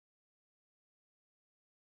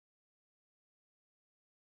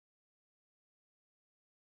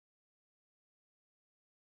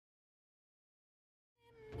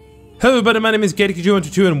Hello everybody, my name is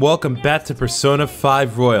GettyKiju122 and welcome back to Persona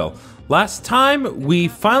 5 Royal. Last time, we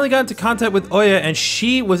finally got into contact with Oya and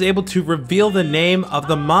she was able to reveal the name of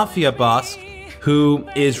the mafia boss who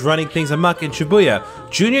is running things amok in Shibuya,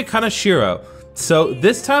 Junya Kaneshiro. So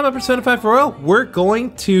this time on Persona 5 Royal, we're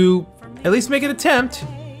going to at least make an attempt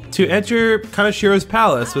to enter Kaneshiro's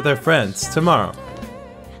palace with our friends tomorrow.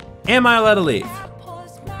 Am I allowed to leave?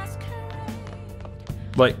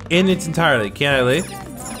 Like, in its entirety, can I leave?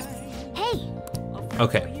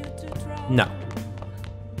 Okay. No.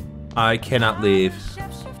 I cannot leave.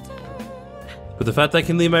 But the fact that I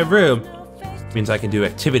can leave my room means I can do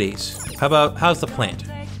activities. How's the plant?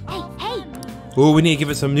 Hey! Ooh, we need to give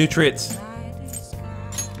it some nutrients.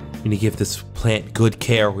 We need to give this plant good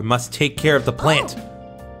care. We must take care of the plant.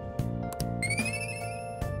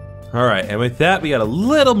 Alright, and with that, we got a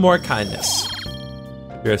little more kindness.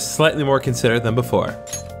 We are slightly more considerate than before.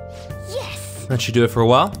 Yes! That should do it for a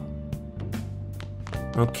while.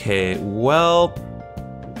 Okay, well,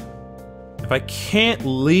 if I can't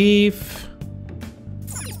leave,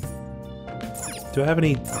 do I have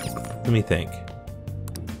any, let me think.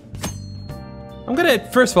 I'm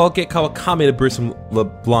gonna, first of all, get Kawakami to brew some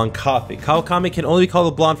LeBlanc coffee. Kawakami can only be called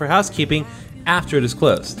LeBlanc for housekeeping after it is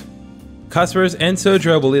closed. Customers and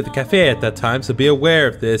Sojiro will leave the cafe at that time, so be aware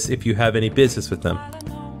of this if you have any business with them.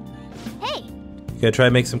 Hey! You gonna try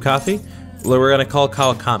and make some coffee? Well, we're gonna call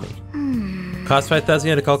Kawakami. Cost 5,000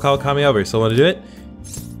 yen to call Kawakami over. Still want to do it?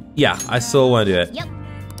 Yeah, I still want to do it. Yep.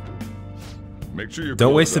 Make sure you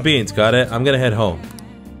Don't waste the beans, got it? I'm gonna head home.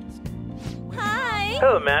 Hi!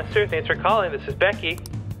 Hello, Master. Thanks for calling. This is Becky.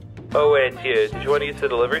 Oh, wait, it's you. Did you want to use the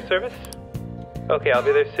delivery service? Okay, I'll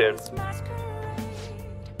be there soon.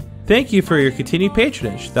 Thank you for your continued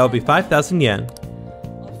patronage. That'll be 5,000 yen.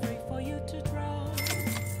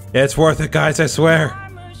 It's worth it, guys, I swear.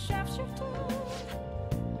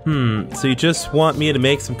 So you just want me to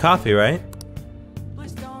make some coffee, right?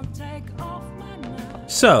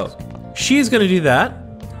 So, she's gonna do that.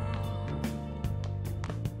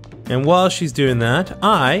 And while she's doing that,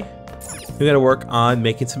 I'm gonna work on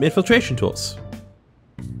making some infiltration tools.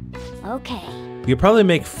 Okay. You could probably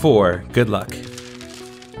make 4. Good luck.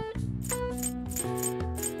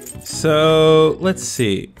 So, let's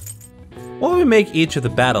see. What will we make each of the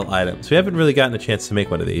battle items? We haven't really gotten a chance to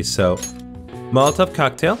make one of these, so... Molotov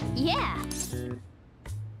cocktail. Yeah!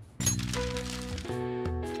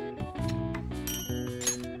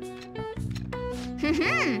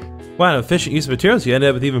 Wow, an efficient use of materials, you ended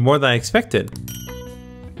up with even more than I expected.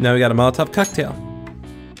 Now we got a Molotov cocktail.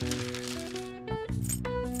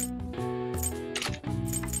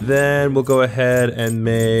 Then we'll go ahead and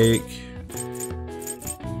make...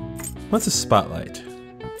 What's a spotlight?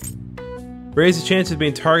 Raise the chance of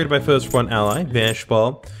being targeted by foes for one ally. Vanish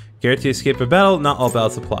ball. Guarantee escape a battle, not all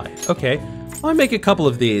battles apply. Okay, I'll make a couple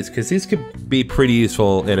of these, because these could be pretty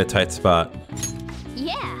useful in a tight spot.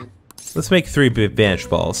 Yeah! Let's make 3 Vanish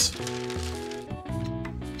balls.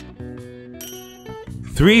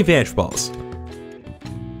 3 Vanish balls.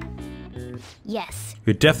 Yes.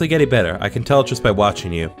 You're definitely getting better. I can tell just by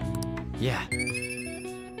watching you. Yeah.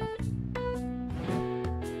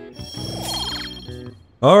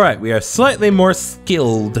 Alright, we are slightly more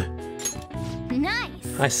skilled. Nice!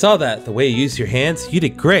 I saw that. The way you use your hands, you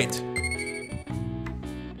did great.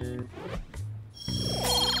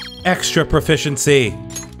 Extra proficiency.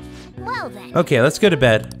 Well then. Okay, let's go to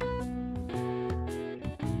bed.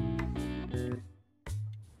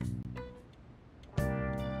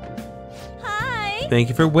 Hi! Thank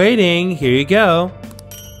you for waiting. Here you go.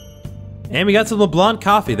 And we got some LeBlanc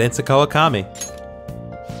coffee, thanks to Kawakami.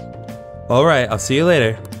 Alright, I'll see you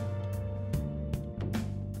later.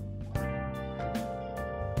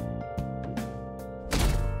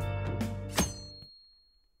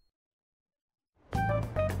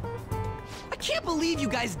 I can't believe you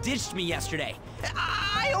guys ditched me yesterday.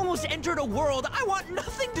 I almost entered a world I want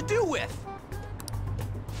nothing to do with.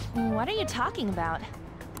 What are you talking about?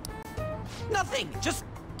 Nothing. Just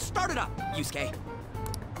start it up, Yusuke.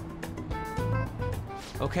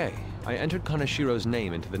 Okay, I entered Kaneshiro's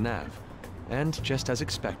name into the nav. And just as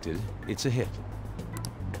expected, it's a hit.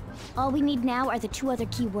 All we need now are the 2 other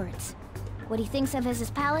keywords. What he thinks of as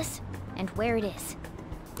his palace, and where it is.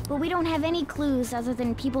 But we don't have any clues other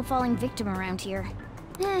than people falling victim around here.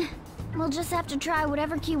 We'll just have to try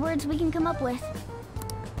whatever keywords we can come up with.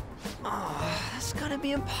 Oh, that's gotta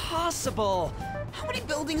be impossible. How many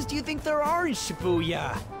buildings do you think there are in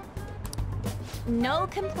Shibuya? No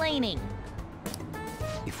complaining.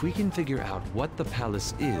 If we can figure out what the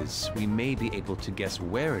palace is, we may be able to guess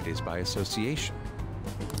where it is by association.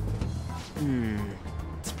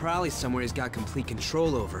 It's probably somewhere he's got complete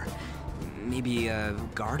control over. Maybe a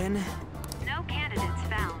garden? No candidates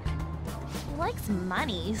found. He likes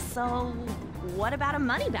money, so what about a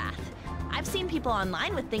money bath? I've seen people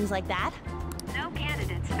online with things like that. No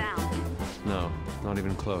candidates found. No, not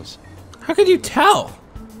even close. How could you tell?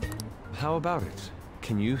 How about it?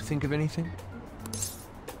 Can you think of anything?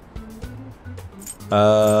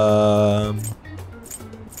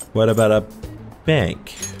 What about a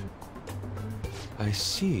bank? I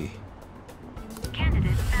see.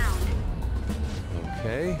 Candidate found.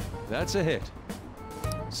 Okay, that's a hit.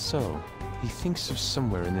 So, he thinks of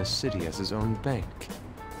somewhere in this city as his own bank.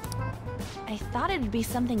 I thought it'd be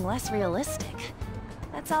something less realistic.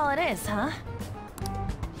 That's all it is, huh?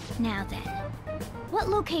 Now then, what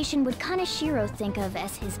location would Kaneshiro think of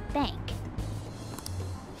as his bank?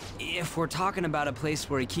 If we're talking about a place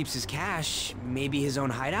where he keeps his cash, maybe his own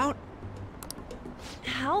hideout?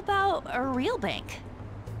 How about a real bank?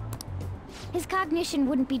 His cognition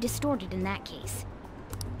wouldn't be distorted in that case.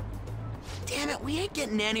 Damn it, we ain't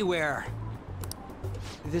getting anywhere.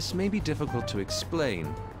 This may be difficult to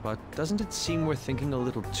explain, but doesn't it seem we're thinking a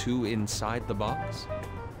little too inside the box?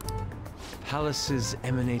 Palaces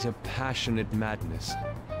emanate a passionate madness.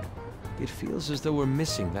 It feels as though we're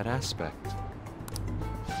missing that aspect.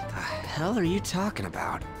 The hell are you talking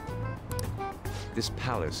about? This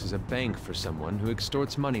palace is a bank for someone who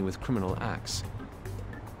extorts money with criminal acts.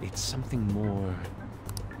 It's something more...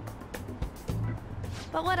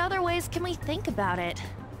 But what other ways can we think about it?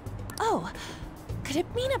 Oh, could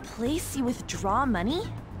it mean a place you withdraw money?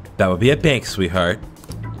 That would be a bank, sweetheart.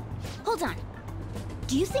 Hold on.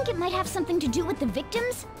 Do you think it might have something to do with the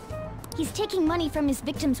victims? He's taking money from his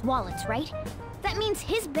victims' wallets, right? That means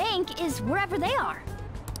his bank is wherever they are.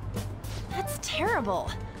 That's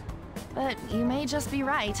terrible. But you may just be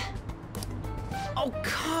right. Oh,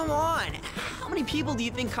 come on! How many people do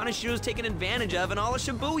you think Kaneshiro's taken advantage of in all of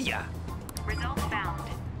Shibuya? Results found.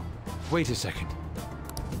 Wait a second.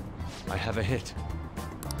 I have a hit.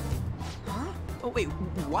 Huh? Oh, wait,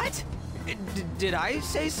 what? Did I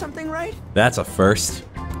say something right? That's a first.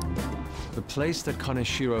 The place that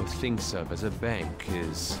Kaneshiro thinks of as a bank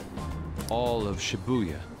is all of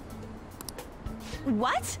Shibuya.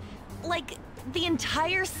 What? Like, the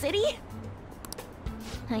entire city?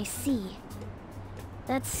 I see.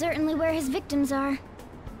 That's certainly where his victims are.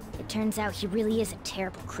 It turns out he really is a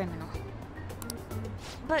terrible criminal.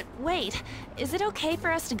 But wait, is it okay for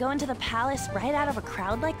us to go into the palace right out of a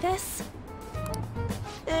crowd like this?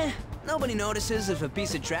 Nobody notices if a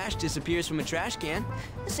piece of trash disappears from a trash can.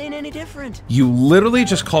 This ain't any different. You literally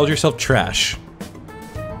just called yourself trash.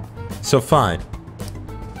 So fine.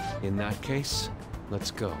 In that case, let's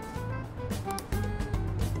go.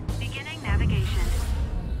 Beginning navigation.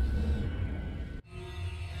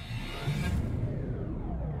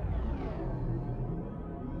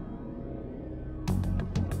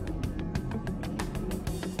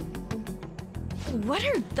 What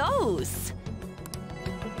are those?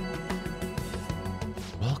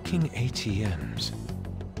 Walking ATMs.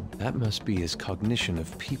 That must be his cognition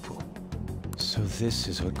of people. So this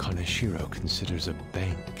is what Kaneshiro considers a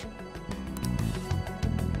bank.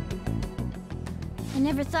 I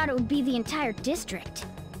never thought it would be the entire district.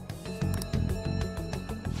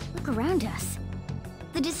 Look around us.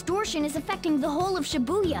 The distortion is affecting the whole of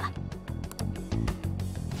Shibuya.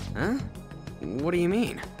 Huh? What do you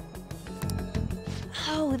mean?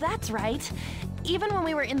 Oh, that's right. Even when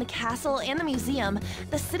we were in the castle and the museum,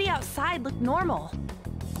 the city outside looked normal.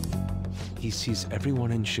 He sees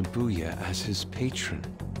everyone in Shibuya as his patron.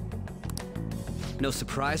 No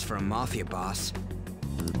surprise for a mafia boss.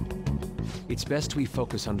 It's best we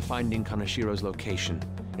focus on finding Kaneshiro's location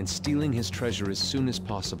and stealing his treasure as soon as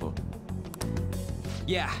possible.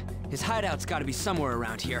 Yeah, his hideout's gotta be somewhere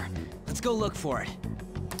around here. Let's go look for it.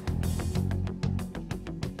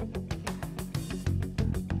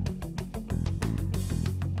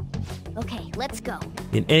 Okay, let's go.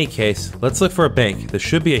 In any case, let's look for a bank. There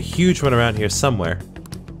should be a huge one around here somewhere.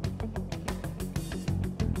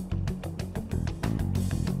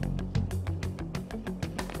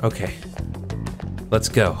 Okay. Let's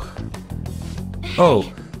go.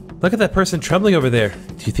 Oh, look at that person trembling over there.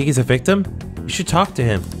 Do you think he's a victim? You should talk to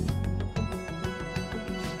him.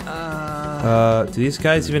 Do these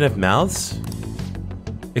guys even have mouths?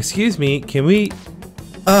 Excuse me, can we...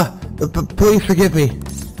 Please forgive me.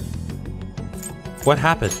 What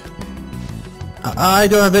happened? I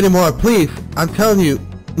don't have any more, please. I'm telling you,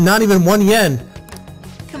 not even 1 yen.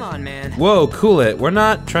 Come on, man. Whoa, cool it. We're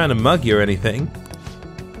not trying to mug you or anything.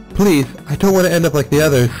 Please, I don't want to end up like the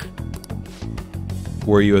others.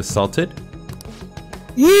 Were you assaulted?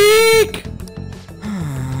 Yeek!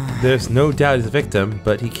 There's no doubt he's a victim,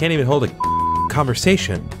 but he can't even hold a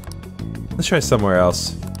conversation. Let's try somewhere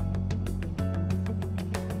else.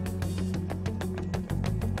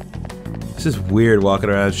 This is weird walking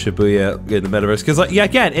around Shibuya in the metaverse, because, like, yeah,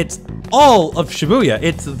 again, it's all of Shibuya.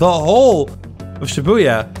 It's the whole of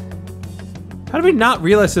Shibuya. How did we not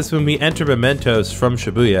realize this when we enter mementos from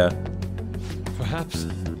Shibuya? Perhaps.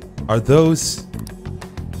 Are those...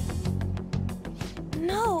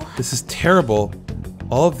 No. This is terrible.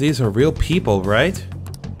 All of these are real people, right?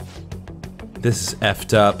 This is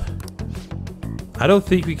effed up. I don't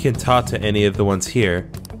think we can talk to any of the ones here.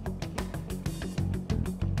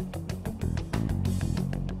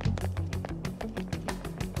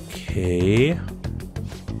 Okay.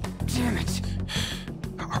 Damn it.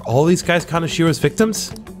 Are all these guys Kanashiro's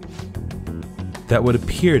victims? That would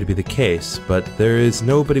appear to be the case, but there is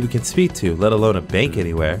nobody we can speak to, let alone a bank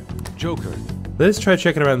anywhere. Joker. Let us try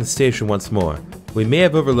checking around the station once more. We may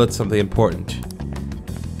have overlooked something important.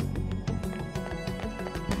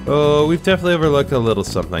 Oh, we've definitely overlooked a little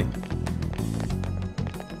something.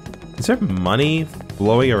 Is there money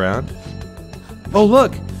blowing around? Oh,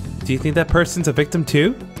 look! Do you think that person's a victim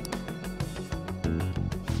too?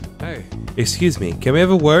 Hey. Excuse me, can we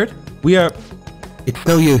have a word? We are... It's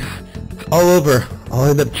no use. It's all over. I'll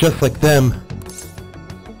end up just like them.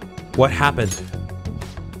 What happened?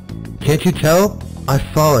 Can't you tell? I've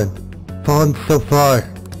fallen. Fallen so far.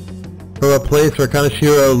 From a place where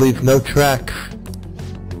Kanashiro leaves no tracks.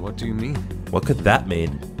 What do you mean? What could that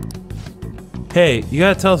mean? Hey, you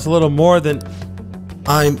gotta tell us a little more than...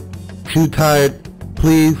 I'm too tired.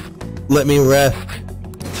 Please, let me rest.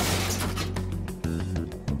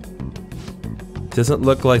 Doesn't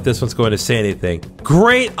look like this one's going to say anything.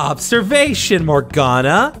 Great observation,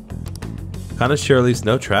 Morgana! Kanashiro leaves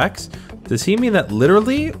no tracks? Does he mean that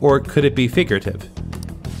literally, or could it be figurative?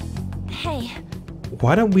 Hey.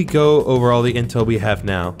 Why don't we go over all the intel we have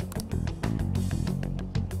now?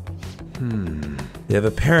 They have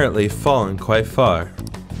apparently fallen quite far.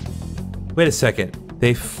 Wait a second.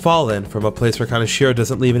 They've fallen from a place where Kanashiro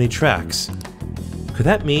doesn't leave any tracks. Could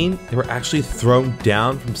that mean they were actually thrown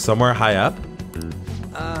down from somewhere high up?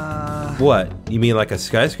 What? You mean like a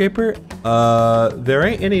skyscraper? There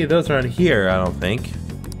ain't any of those around here, I don't think.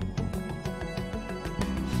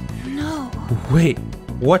 No. Wait,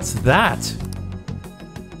 what's that?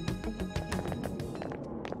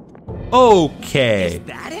 Okay. Is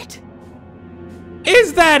that it?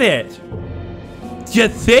 Is that it? You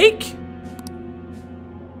think?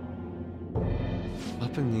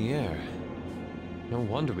 Up in the air. No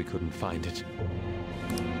wonder we couldn't find it.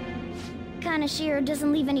 Kanashiro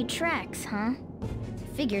doesn't leave any tracks, huh?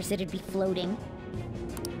 Figures it'd be floating.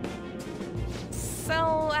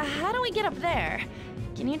 So, how do we get up there?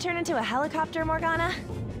 Can you turn into a helicopter, Morgana?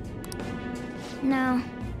 No,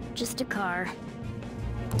 just a car.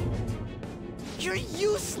 You're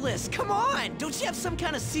useless! Come on! Don't you have some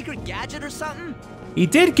kind of secret gadget or something? He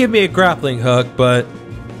did give me a grappling hook, but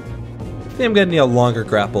I think I'm gonna need a longer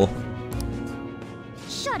grapple.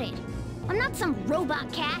 Shut it! I'm not some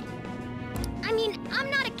robot cat. I mean, I'm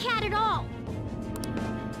not a cat at all.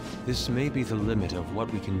 This may be the limit of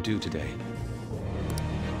what we can do today.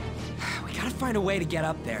 We gotta find a way to get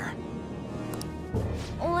up there.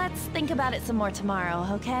 Let's think about it some more tomorrow,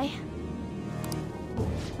 okay?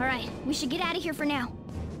 Alright, we should get out of here for now.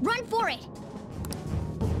 Run for it!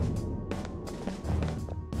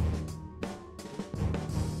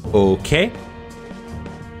 Okay.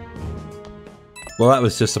 Well, that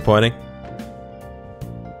was disappointing.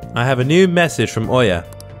 I have a new message from Oya.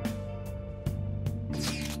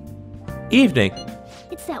 Evening.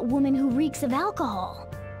 It's that woman who reeks of alcohol.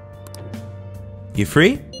 You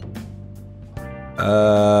free?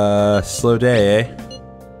 Slow day, eh?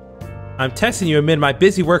 I'm texting you amid my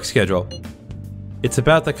busy work schedule. It's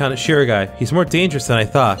about the Kanashiro guy. He's more dangerous than I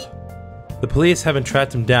thought. The police haven't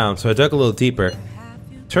tracked him down, so I dug a little deeper.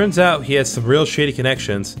 Turns out he has some real shady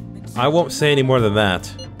connections. I won't say any more than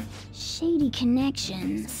that. Shady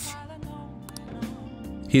connections.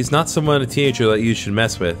 He's not someone a teenager that you should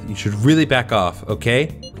mess with. You should really back off,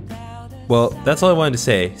 okay? Well, that's all I wanted to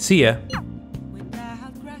say. See ya.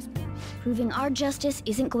 Proving our justice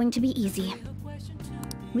isn't going to be easy.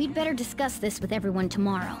 We'd better discuss this with everyone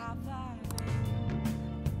tomorrow.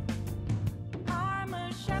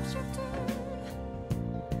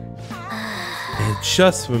 And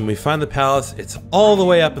just when we find the palace, it's all the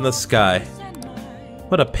way up in the sky.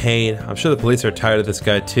 What a pain. I'm sure the police are tired of this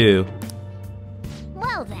guy too.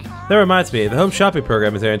 Well then. That reminds me, the home shopping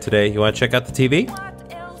program is airing today. You want to check out the TV?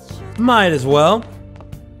 Might as well.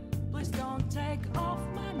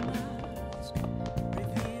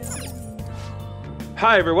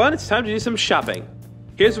 Hi everyone, it's time to do some shopping.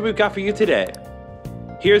 Here's what we've got for you today.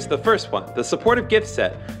 Here's the first one, the supportive gift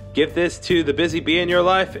set. Give this to the busy bee in your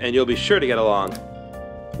life and you'll be sure to get along.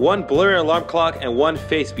 1 blurry alarm clock and 1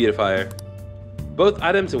 face beautifier. Both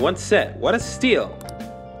items in one set. What a steal.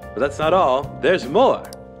 But that's not all. There's more.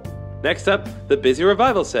 Next up, the busy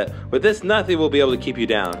revival set. With this, nothing will be able to keep you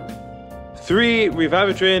down. 3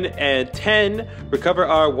 Revivadrin and 10 Recover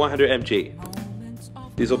R 100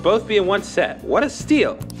 mg. These will both be in one set. What a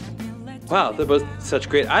steal. Wow, they're both such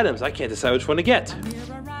great items, I can't decide which one to get.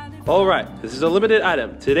 Alright, this is a limited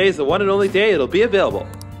item. Today's the one and only day it'll be available.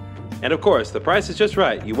 And of course, the price is just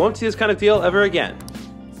right. You won't see this kind of deal ever again.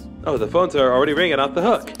 Oh, the phones are already ringing off the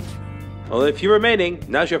hook. Only a few remaining.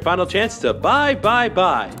 Now's your final chance to buy.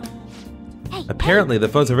 Apparently, the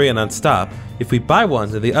phones are ringing non-stop. If we buy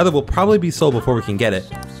one, then the other will probably be sold before we can get it.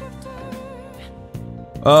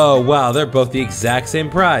 Oh, wow, they're both the exact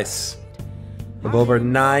same price. Of over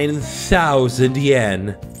 9,000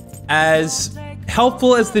 yen. As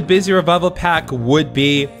helpful as the Busy Revival Pack would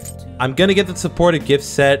be, I'm gonna get the supported gift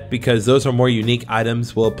set because those are more unique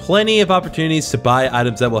items. We'll have plenty of opportunities to buy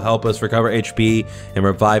items that will help us recover HP and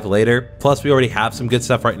revive later. Plus, we already have some good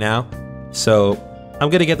stuff right now. So, I'm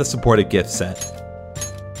gonna get the supported gift set.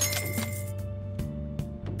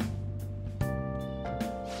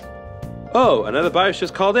 Oh, another buyer's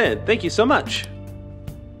just called in. Thank you so much.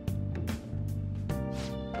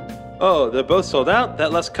 Oh, they're both sold out?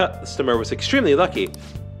 That last customer was extremely lucky.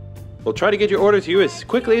 We'll try to get your order to you as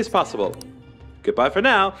quickly as possible. Goodbye for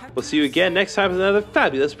now. We'll see you again next time with another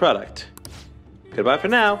fabulous product. Goodbye for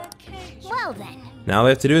now. Well then. Now all we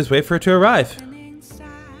have to do is wait for it to arrive.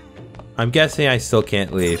 I'm guessing I still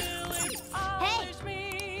can't leave.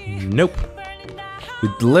 Hey. Nope. We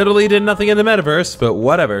literally did nothing in the metaverse, but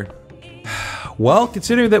whatever. Well,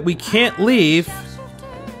 considering that we can't leave,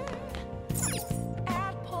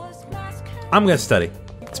 I'm gonna study.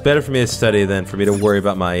 It's better for me to study than for me to worry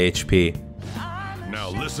about my HP. Now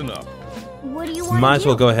listen up. What do you want Might to as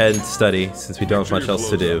well do? go ahead and study since we don't have much else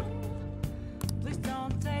to do.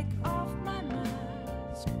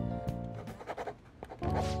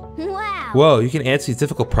 Wow. Whoa, you can answer these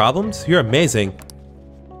difficult problems? You're amazing.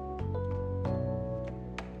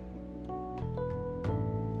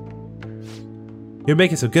 You're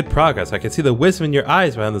making some good progress. I can see the wisdom in your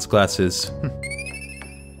eyes behind those glasses.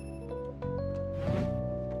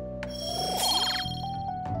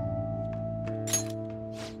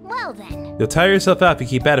 Well then. You'll tire yourself out if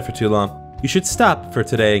you keep at it for too long. You should stop for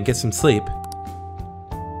today and get some sleep.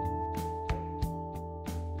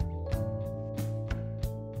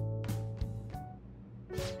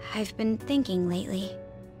 I've been thinking lately.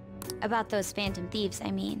 About those phantom thieves,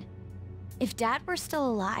 I mean. If Dad were still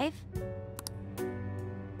alive...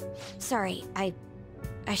 Sorry, I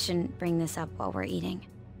shouldn't bring this up while we're eating.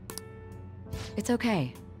 It's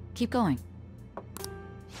okay. Keep going.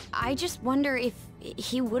 I just wonder if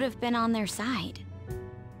he would have been on their side.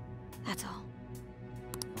 That's all.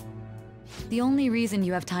 The only reason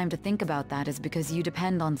you have time to think about that is because you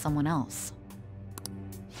depend on someone else.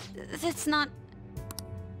 That's not...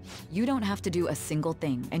 You don't have to do a single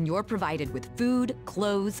thing, and you're provided with food,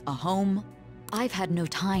 clothes, a home. I've had no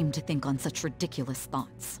time to think on such ridiculous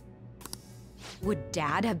thoughts. Would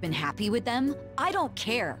Dad have been happy with them? I don't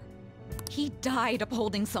care. He died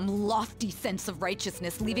upholding some lofty sense of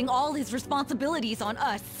righteousness, leaving all his responsibilities on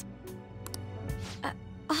us. All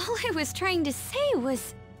I was trying to say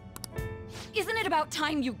was... Isn't it about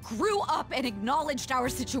time you grew up and acknowledged our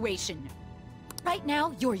situation? Right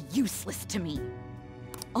now, you're useless to me.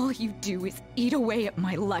 All you do is eat away at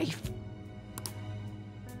my life.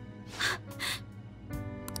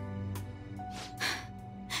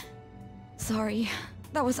 Sorry,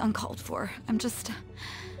 that was uncalled for. I'm just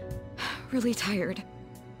really tired.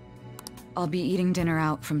 I'll be eating dinner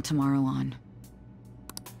out from tomorrow on.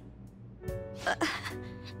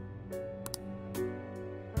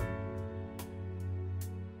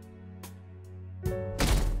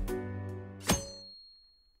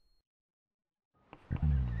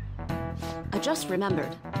 I just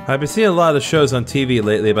remembered. I've been seeing a lot of shows on TV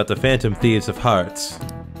lately about the Phantom Thieves of Hearts.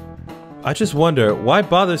 I just wonder, why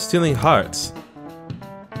bother stealing hearts?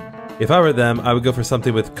 If I were them, I would go for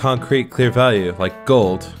something with concrete clear value, like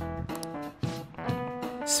gold.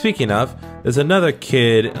 Speaking of, there's another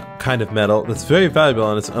kind of metal that's very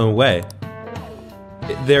valuable in its own way.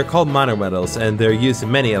 They're called minor metals, and they're used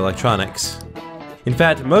in many electronics. In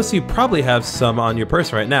fact, most of you probably have some on your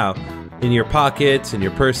person right now. In your pockets, in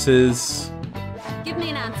your purses. Give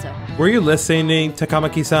me an answer. Were you listening,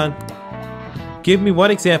 Takamaki-san? Give me one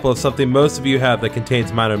example of something most of you have that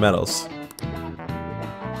contains minor metals.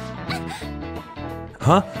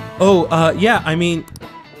 Huh? Oh, yeah, I mean...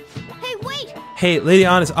 Hey, wait! Hey, Lady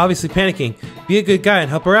Ann is obviously panicking. Be a good guy and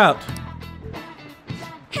help her out.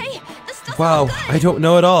 Hey, this doesn't Wow, look good. I don't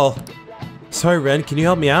know at all. Sorry, Ren, can you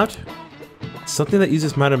help me out? Something that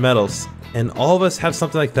uses minor metals. And all of us have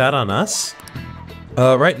something like that on us?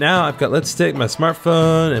 Right now, I've got lipstick, my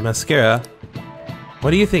smartphone, and mascara. What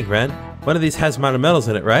do you think, Ren? One of these has minor metals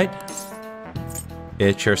in it, right?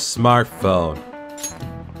 It's your smartphone.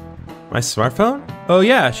 My smartphone? Oh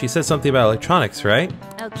yeah, she said something about electronics, right?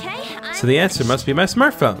 Okay, So the answer must be my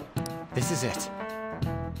smartphone. This is it.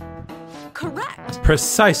 correct.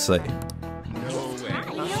 Precisely.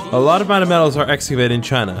 A lot of minor metals are excavated in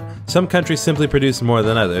China. Some countries simply produce more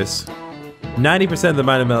than others. 90% of the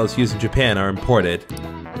minor metals used in Japan are imported.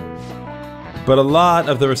 But a lot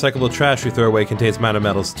of the recyclable trash we throw away contains minor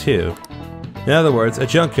metals too. In other words, a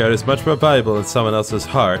junkyard is much more valuable than someone else's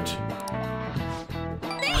heart.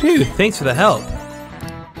 Phew, thanks for the help.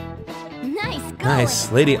 Nice going.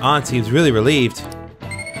 Nice, Lady Ann seems really relieved.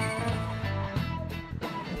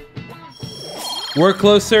 We're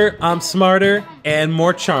closer, I'm smarter, and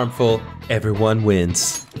more charmful. Everyone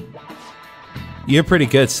wins. You're pretty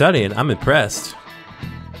good studying, I'm impressed.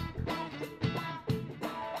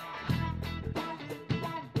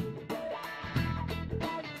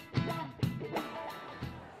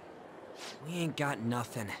 We ain't got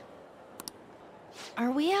nothing.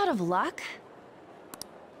 Are we out of luck?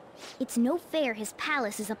 It's no fair his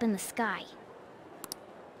palace is up in the sky.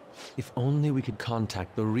 If only we could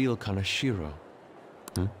contact the real Kanashiro.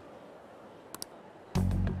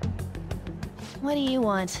 What do you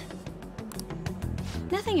want?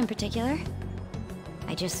 Nothing in particular.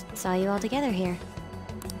 I just saw you all together here.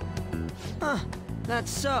 Huh, that's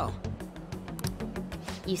so.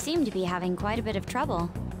 You seem to be having quite a bit of trouble.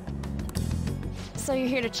 So you're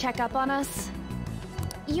here to check up on us?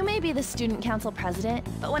 You may be the student council president,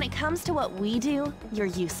 but when it comes to what we do, you're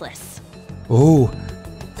useless. Oh,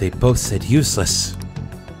 they both said useless.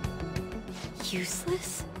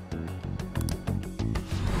 Useless?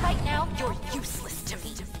 Right now, you're useless to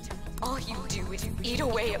me. All you do is eat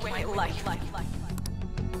away at my life.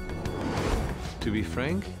 To be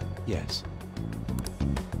frank, yes.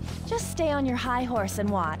 Just stay on your high horse and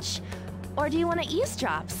watch. Or do you want to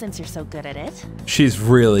eavesdrop since you're so good at it? She's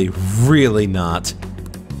really, really not.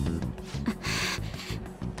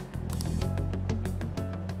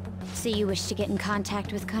 So you wish to get in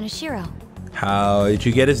contact with Kanashiro? How did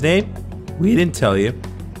you get his name? We didn't tell you.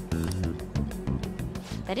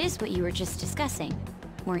 That is what you were just discussing,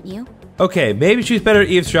 weren't you? Okay, maybe she's better at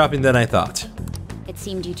eavesdropping than I thought. It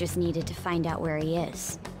seemed you just needed to find out where he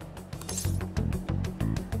is.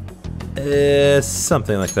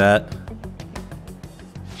 Something like that.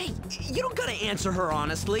 Hey, you don't gotta answer her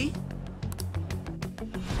honestly.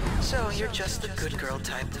 So you're just the good girl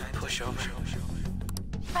type to push over.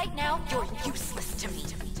 Right now, you're useless to me.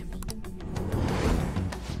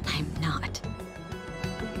 I'm not.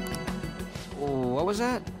 What was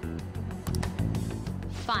that?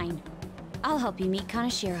 Fine. I'll help you meet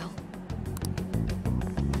Kanashiro.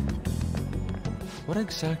 What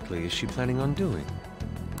exactly is she planning on doing?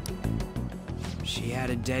 She had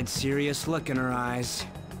a dead serious look in her eyes.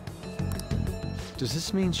 Does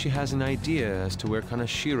this mean she has an idea as to where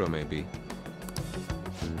Kanashiro may be?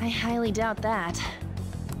 I highly doubt that.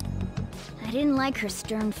 I didn't like her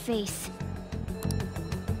stern face.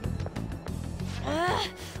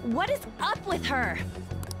 What is up with her?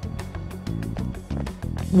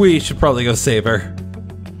 We should probably go save her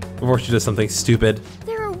before she does something stupid.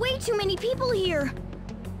 There are way too many people here.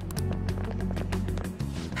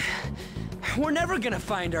 We're never gonna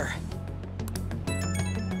find her.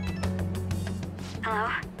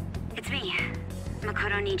 Hello? It's me,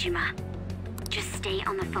 Makoto Nijima. Just stay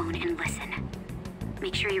on the phone and listen.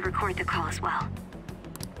 Make sure you record the call as well.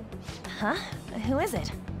 Huh? Who is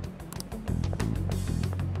it?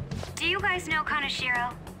 Do you guys know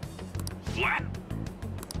Kanashiro? What?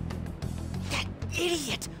 That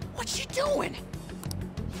idiot! What's she doing?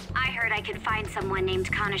 I heard I could find someone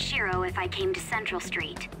named Kanashiro if I came to Central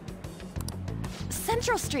Street.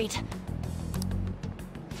 Central Street!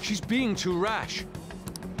 She's being too rash.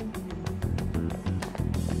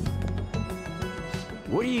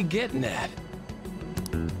 What are you getting at?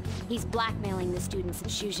 He's blackmailing the students of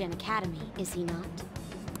Shujin Academy, is he not?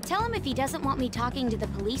 Tell him if he doesn't want me talking to the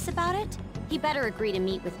police about it, he better agree to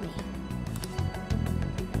meet with me.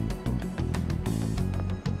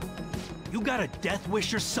 You got a death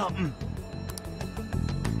wish or something?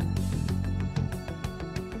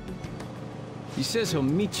 He says he'll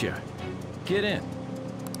meet you. Get in.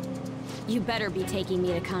 You better be taking me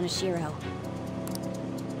to Kanashiro.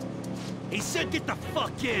 He said get the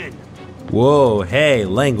fuck in! Whoa, hey,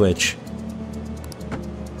 language.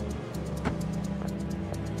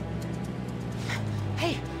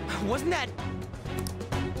 Hey, wasn't that...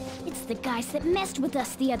 It's the guys that messed with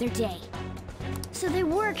us the other day. So they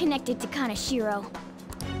were connected to Kaneshiro.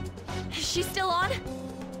 She's still on?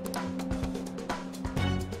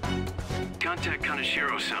 Contact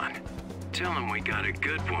Kaneshiro-san. Tell him we got a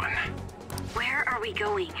good one. Where are we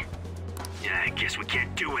going? Yeah, I guess we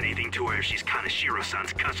can't do anything to her if she's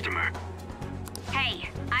Kaneshiro-san's customer. Hey,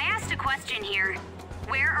 I asked a question here.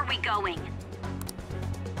 Where are we going?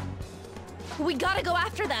 We gotta go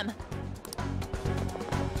after them.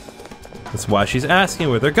 That's why she's asking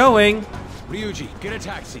where they're going. Ryuji, get a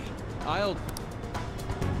taxi. I'll...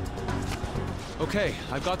 Okay,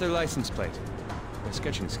 I've got their license plate. My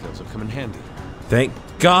sketching skills have come in handy. Thank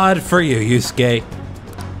God for you, Yusuke.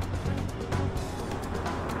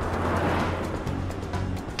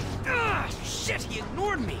 Shit, he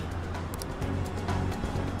ignored me.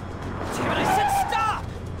 Damn it, I said stop!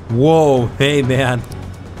 Whoa, hey man.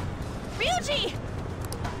 Ryuji!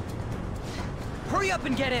 Hurry up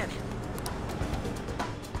and get in.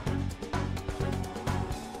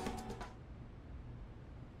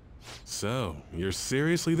 So, you're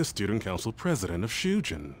seriously the student council president of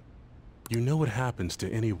Shujin. You know what happens to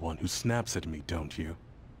anyone who snaps at me, don't you?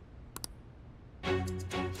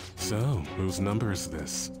 So, whose number is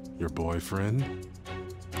this? Your boyfriend?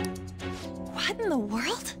 What in the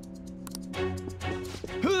world?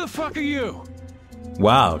 Who the fuck are you?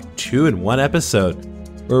 Wow, 2 in 1 episode.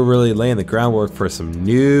 We're really laying the groundwork for some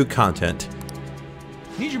new content.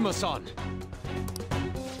 Nijima-san!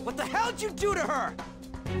 What the hell did you do to her?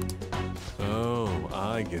 Oh,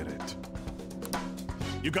 I get it.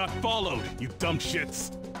 You got followed, you dumb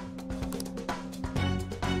shits!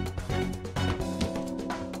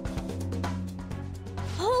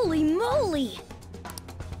 Holy moly!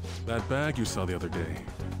 That bag you saw the other day,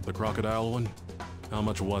 the crocodile one, how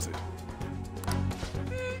much was it?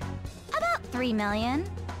 About 3 million.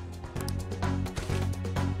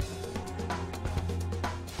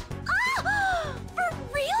 Ah! For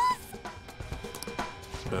reals?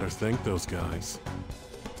 Better thank those guys.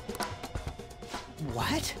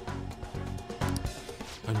 What?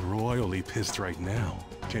 I'm royally pissed right now.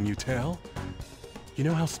 Can you tell? You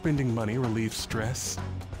know how spending money relieves stress?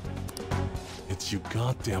 It's you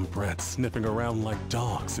goddamn brats sniffing around like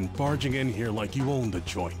dogs and barging in here like you own the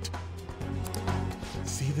joint.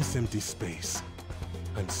 See this empty space?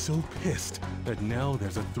 I'm so pissed that now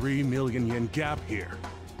there's a 3 million yen gap here.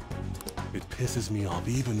 It pisses me off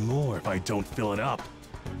even more if I don't fill it up.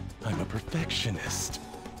 I'm a perfectionist.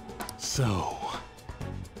 So,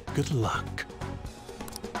 good luck.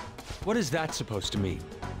 What is that supposed to mean?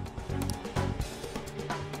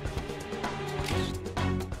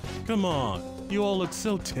 Come on, you all look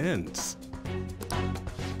so tense.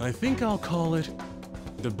 I think I'll call it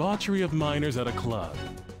debauchery of minors at a club.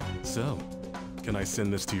 So, can I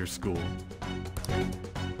send this to your school?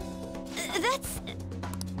 That's...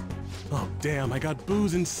 Oh damn, I got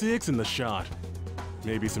booze and cigs in the shot.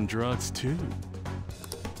 Maybe some drugs too.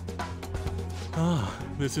 Ah,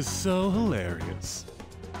 this is so hilarious.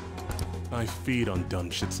 I feed on dumb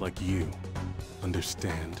shits like you.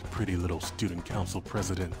 Understand, pretty little student council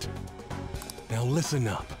president. Now listen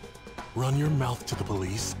up. Run your mouth to the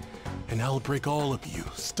police, and I'll break all of you,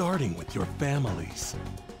 starting with your families.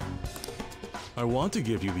 I want to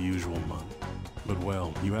give you the usual month, but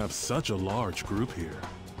well, you have such a large group here.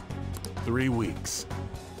 3 weeks.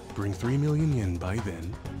 Bring 3 million yen by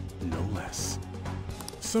then, no less.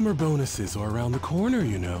 Summer bonuses are around the corner,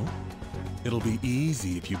 you know. It'll be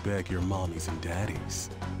easy if you beg your mommies and daddies.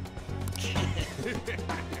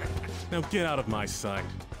 Now get out of my sight.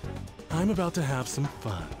 I'm about to have some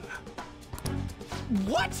fun.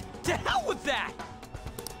 What? To hell with that!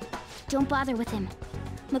 Don't bother with him.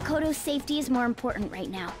 Makoto's safety is more important right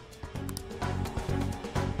now.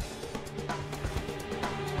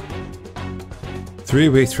 Three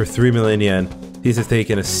weeks for 3 million yen. These have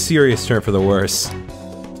taken a serious turn for the worse.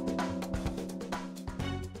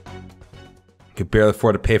 Could barely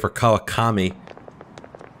afford to pay for Kawakami.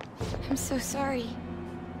 I'm so sorry.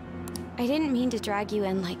 I didn't mean to drag you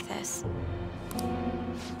in like this.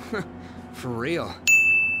 For real.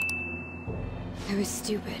 I was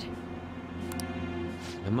stupid.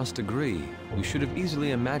 I must agree. You should have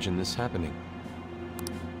easily imagined this happening.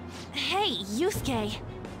 Hey, Yusuke!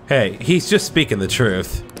 Hey, he's just speaking the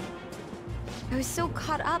truth. I was so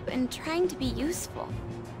caught up in trying to be useful.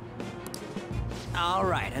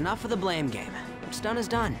 Alright, enough of the blame game. What's done is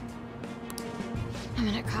done. I'm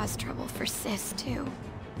gonna cause trouble for Sis, too.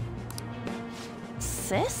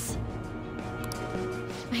 Sis?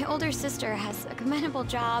 My older sister has a commendable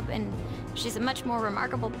job, and she's a much more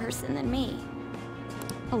remarkable person than me.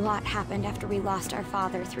 A lot happened after we lost our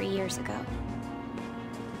father 3 years ago.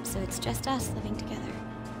 So it's just us living together.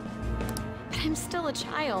 But I'm still a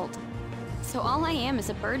child. So all I am is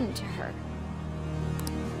a burden to her.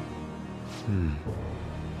 And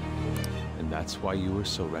that's why you were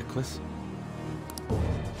so reckless?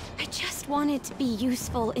 I just wanted to be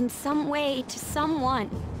useful in some way to someone.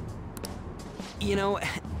 You know,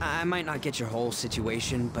 I might not get your whole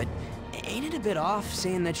situation, but ain't it a bit off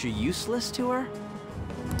saying that you're useless to her?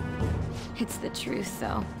 It's the truth,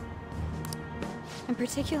 though. In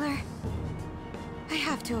particular, I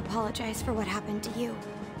have to apologize for what happened to you.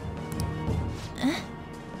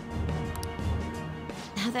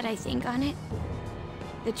 Now that I think on it,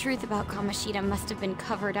 the truth about Kamoshida must have been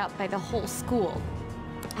covered up by the whole school.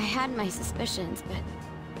 I had my suspicions, but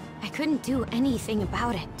I couldn't do anything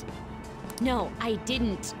about it. No, I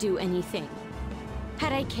didn't do anything.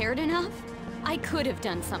 Had I cared enough, I could have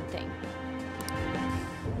done something.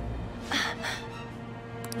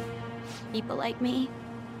 People like me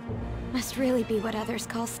must really be what others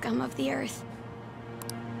call scum of the earth.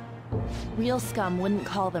 Real scum wouldn't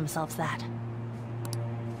call themselves that.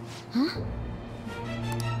 Huh?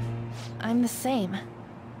 I'm the same.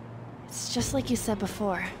 It's just like you said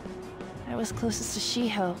before. I was closest to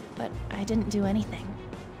Shiho, but I didn't do anything.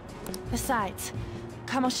 Besides,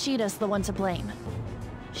 Kamoshida's the one to blame.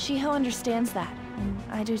 Shiho understands that, and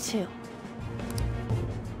I do too.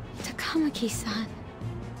 Takamaki-san.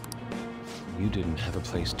 You didn't have a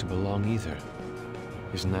place to belong either.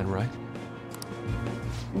 Isn't that right?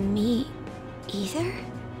 Me either?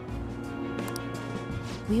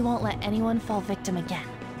 We won't let anyone fall victim again.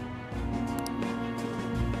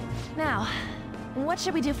 Now, what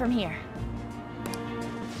should we do from here?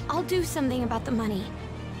 I'll do something about the money.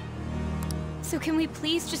 So can we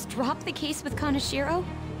please just drop the case with Kaneshiro?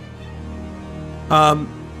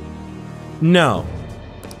 No.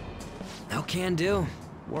 No can do.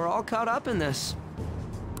 We're all caught up in this.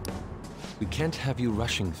 We can't have you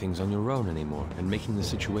rushing things on your own anymore and making the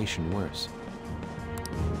situation worse.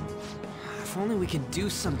 If only we could do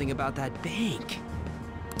something about that bank.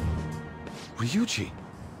 Ryuji!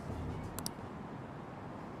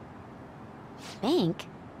 Bank?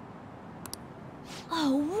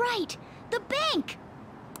 Oh, right! The bank!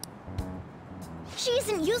 She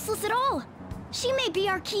isn't useless at all! She may be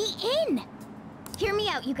our key in! Hear me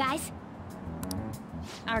out, you guys.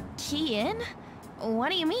 Our key in?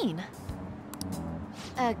 What do you mean?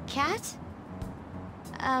 A cat?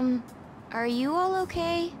 Are you all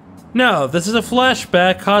okay? No, this is a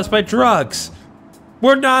flashback caused by drugs.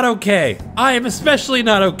 We're not okay. I am especially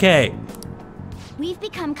not okay. We've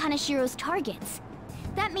become Kaneshiro's targets.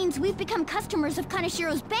 That means we've become customers of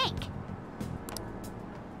Kaneshiro's bank.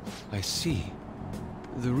 I see.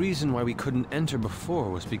 The reason why we couldn't enter before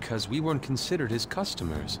was because we weren't considered his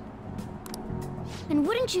customers. And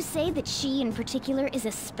wouldn't you say that she in particular is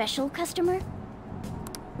a special customer?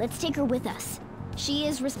 Let's take her with us. She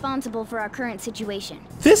is responsible for our current situation.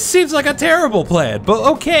 This seems like a terrible plan, but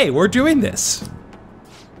okay, we're doing this.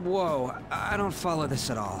 Whoa, I don't follow this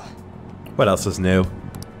at all. What else is new?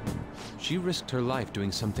 She risked her life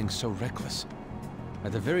doing something so reckless.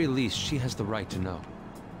 At the very least, she has the right to know.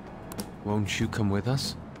 Won't you come with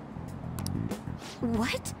us?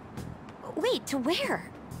 What? Wait, to where?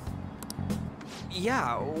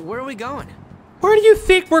 Yeah, where are we going? Where do you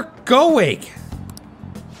think we're going?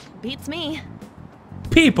 Beats me.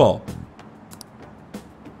 People.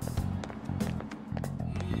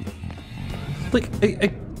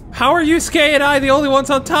 Like, how are Yusuke and I the only ones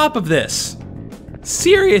on top of this?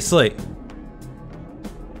 Seriously.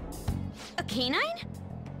 A canine?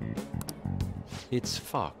 It's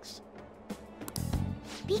Fox.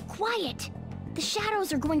 Be quiet. The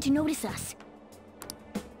shadows are going to notice us.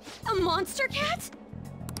 A monster cat?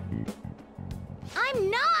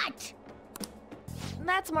 I'm not!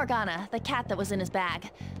 That's Morgana, the cat that was in his bag.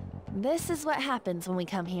 This is what happens when we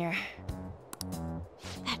come here.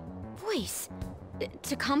 That voice.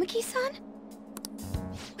 Takamaki-san?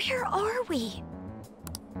 Where are we?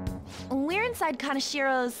 We're inside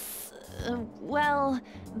Kaneshiro's... well,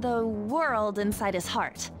 the world inside his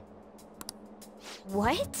heart.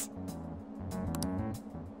 What?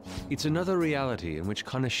 It's another reality in which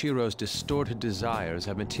Kaneshiro's distorted desires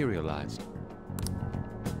have materialized.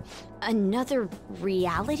 Another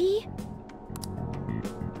reality?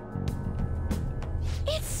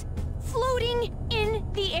 It's floating in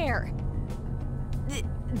the air.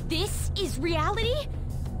 This is reality?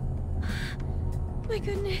 My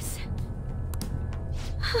goodness.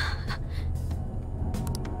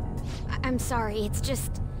 I'm sorry, it's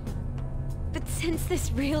just... But since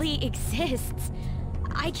this really exists,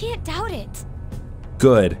 I can't doubt it.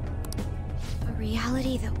 good. A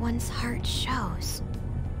reality that one's heart shows.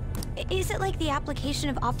 Is it like the application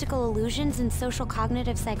of optical illusions in social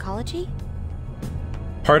cognitive psychology?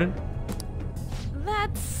 Pardon?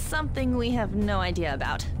 That's something we have no idea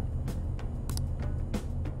about.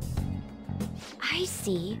 I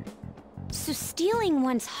see. So stealing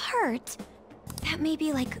one's heart, that may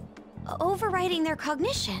be like overriding their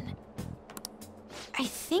cognition. I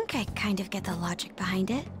think I kind of get the logic behind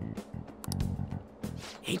it.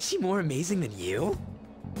 Ain't she more amazing than you?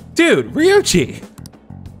 Dude, Ryuji!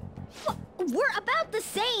 We're about the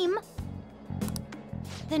same!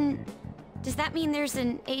 Then, does that mean there's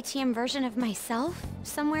an ATM version of myself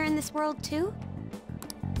somewhere in this world too?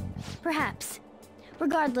 Perhaps.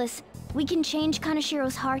 Regardless, we can change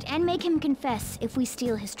Kanashiro's heart and make him confess if we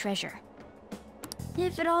steal his treasure.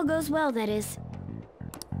 If it all goes well, that is.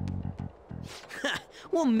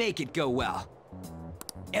 We'll make it go well.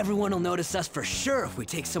 Everyone will notice us for sure if we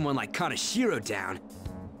take someone like Kanashiro down.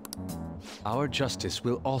 Our justice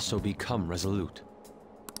will also become resolute.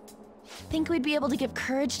 Think we'd be able to give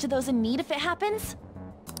courage to those in need if it happens?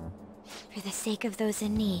 For the sake of those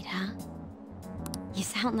in need, huh? You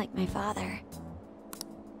sound like my father.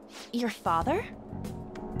 Your father?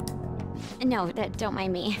 No, don't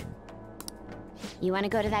mind me. You want to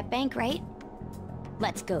go to that bank, right?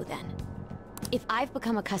 Let's go then. If I've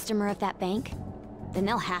become a customer of that bank, then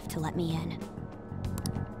they'll have to let me in.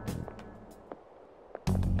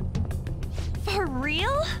 For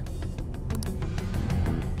real?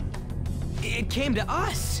 It came to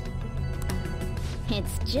us!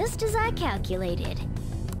 It's just as I calculated.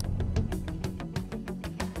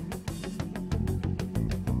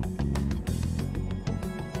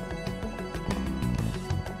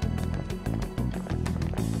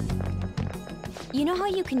 You know how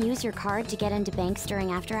you can use your card to get into banks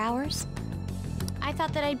during after hours? I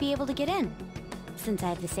thought that I'd be able to get in, since I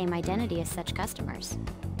have the same identity as such customers.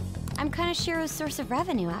 I'm Kanashiro's source of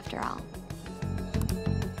revenue, after all.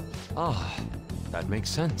 Ah, that makes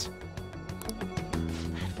sense.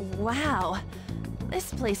 Wow.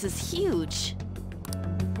 This place is huge.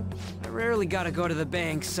 I rarely gotta go to the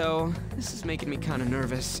bank, so this is making me kinda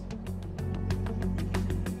nervous.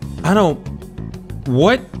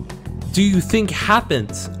 What do you think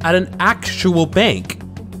happens at an actual bank?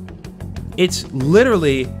 It's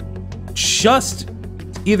literally just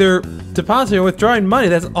either depositing or withdrawing money.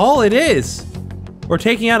 That's all it is. Or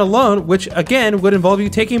taking out a loan, which again would involve you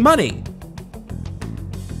taking money.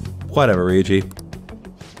 Whatever, Ryuji.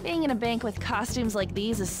 Being in a bank with costumes like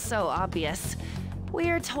these is so obvious.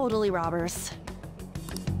 We're totally robbers.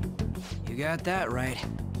 You got that right.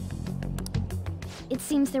 It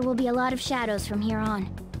seems there will be a lot of shadows from here on.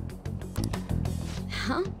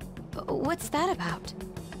 Huh? What's that about?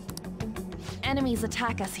 Enemies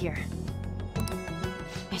attack us here.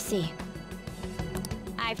 I see.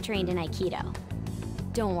 I've trained in Aikido.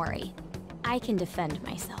 Don't worry. I can defend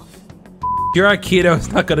myself. Your Aikido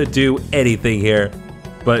is not gonna do anything here,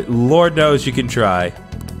 but Lord knows you can try.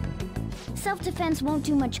 Self-defense won't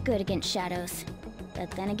do much good against shadows.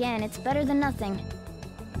 But then again, it's better than nothing.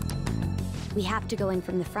 We have to go in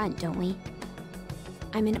from the front, don't we?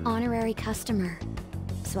 I'm an honorary customer,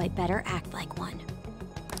 so I better act like one.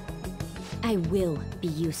 I will be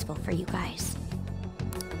useful for you guys.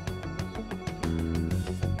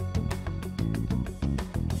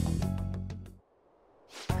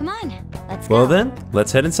 Come on, let's go. Well then,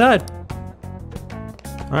 let's head inside.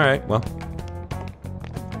 Alright, well.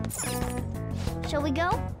 Shall we go?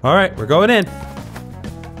 Alright, we're going in.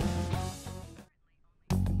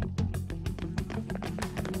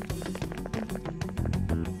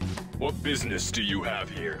 What business do you have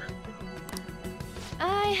here?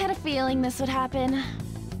 I had a feeling this would happen.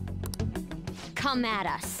 Come at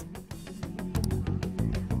us.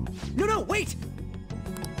 No, wait!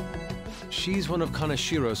 She's one of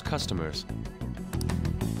Kanashiro's customers.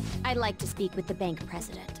 I'd like to speak with the bank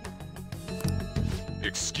president.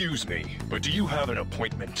 Excuse me, but do you have an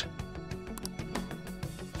appointment?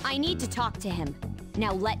 I need to talk to him.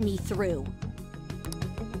 Now let me through.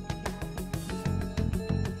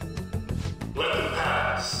 Let them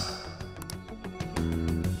pass.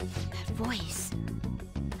 That voice.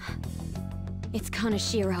 It's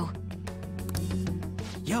Kanashiro.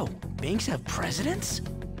 Yo, banks have presidents?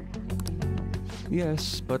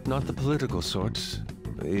 Yes, but not the political sorts.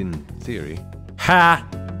 In theory. Ha!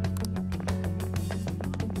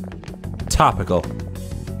 Topical.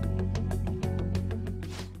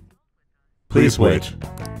 Please wait.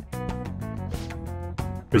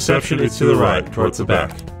 Reception is to the right, towards the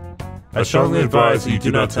back. I strongly advise that you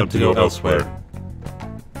do not attempt to go elsewhere.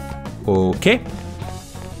 Okay.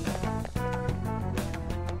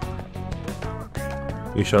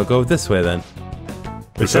 We shall go this way then.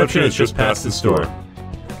 Reception is just past this door.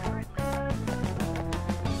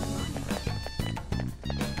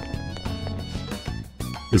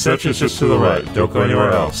 Reception is just to the right. Don't go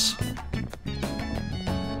anywhere else.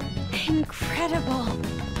 Incredible.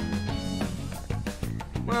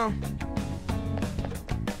 Well...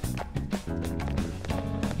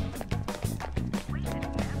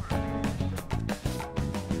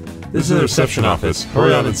 This is the reception office.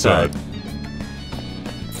 Hurry on inside.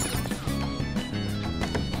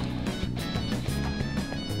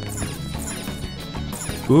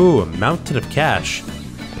 Ooh, a mountain of cash.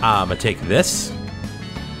 I'ma take this.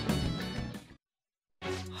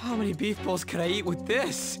 How many beef bowls could I eat with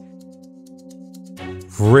this?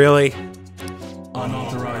 Really?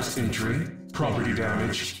 Unauthorized entry, property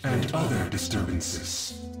damage, and other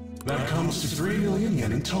disturbances. That comes to 3 million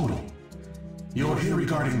yen in total. You're here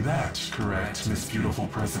regarding that, correct, Miss Beautiful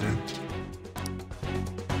President?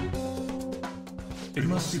 It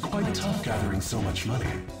must be quite tough gathering so much money.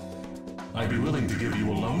 I'd be willing to give you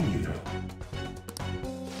a loan, you know.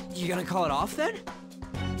 You gonna call it off then?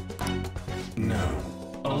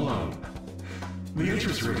 No, a loan. The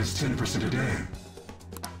interest rate is 10% a day.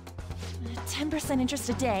 10% interest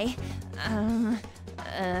a day?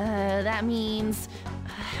 That means...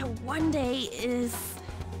 one day is...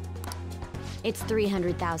 It's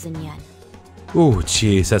 300,000 yen. Ooh,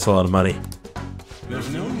 jeez, that's a lot of money. There's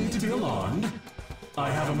no need to be alarmed.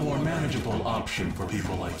 I have a more manageable option for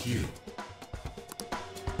people like you.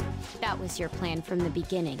 That was your plan from the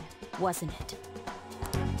beginning, wasn't it?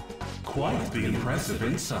 Quite the impressive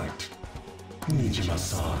insight,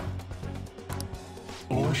 Nijima-san.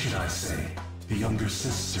 Or should I say, the younger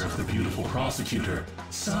sister of the beautiful prosecutor,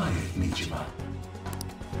 Sae Nijima.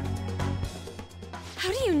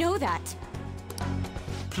 How do you know that?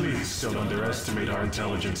 Please don't underestimate our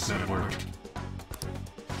intelligence network.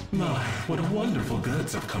 My, what wonderful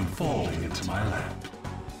goods have come falling into my lap.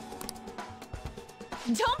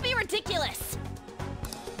 Don't be ridiculous!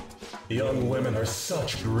 Young women are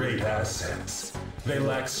such great assets. They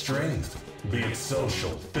lack strength, be it social,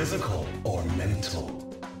 physical, or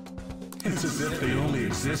mental. It's as if they only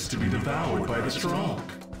exist to be devoured by the strong.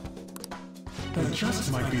 That just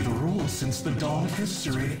might be the rule since the dawn of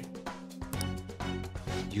history.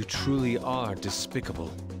 You truly are despicable.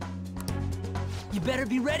 You better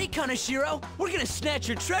be ready, Kaneshiro! We're gonna snatch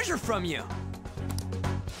your treasure from you!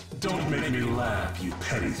 Don't make me laugh, you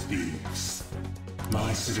petty thieves.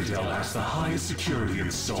 My citadel has the highest security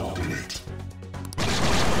installed in it.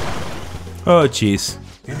 Oh, jeez.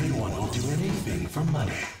 Anyone will do anything for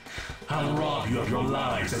money. I'll rob you of your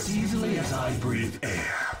lives as easily as I breathe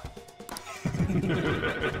air.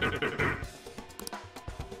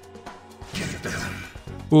 Get them.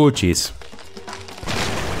 Oh, jeez.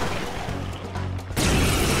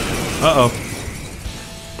 Uh-oh.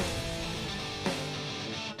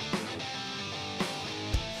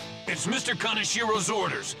 It's Mr. Kaneshiro's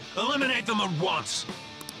orders. Eliminate them at once.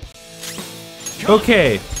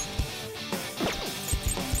 Okay.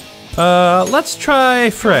 Let's try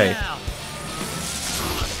Frey.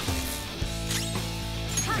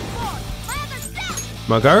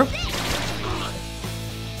 Magaru?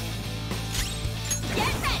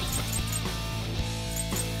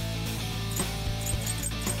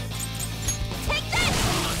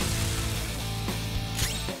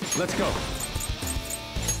 Let's go.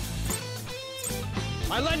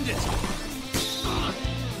 I lend it.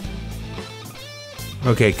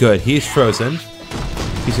 Okay, good. He's frozen.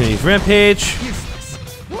 He's gonna use Rampage.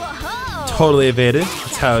 Totally evaded.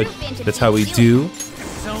 That's how we do.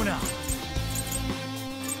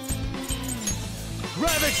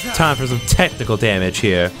 Time for some technical damage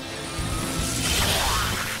here.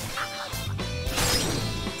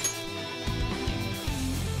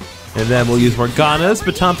 And then we'll use Morgana's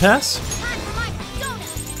Baton Pass.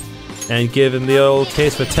 And give him the old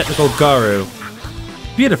taste of a technical Garu.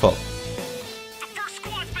 Beautiful. The first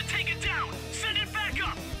squad's been taken down. Send it back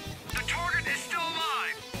up. The target is still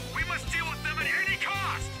alive. We must deal with them at any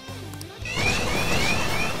cost.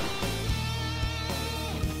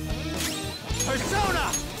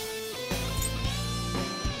 Persona!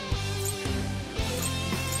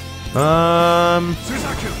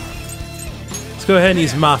 Suzaku. Let's go ahead and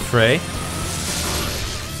use Mafre.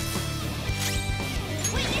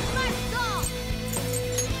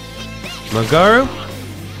 Magaru.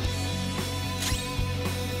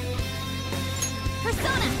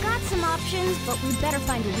 Persona's got some options, but we better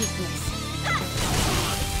find a weakness.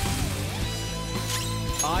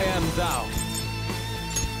 I am thou.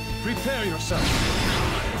 Prepare yourself.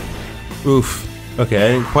 Oof. Okay, I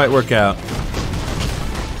didn't quite work out.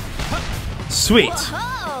 Sweet.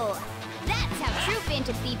 Whoa! That's how true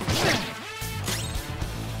Phantom beats me.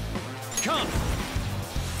 Come!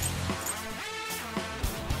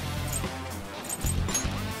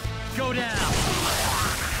 Go down!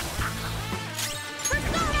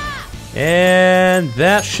 And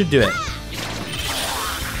that should do it.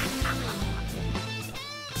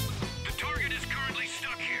 The target is currently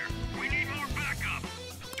stuck here. We need more backup.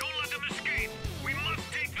 Don't let them escape. We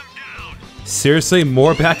must take them down. Seriously,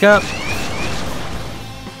 more backup?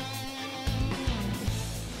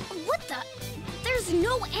 What the? There's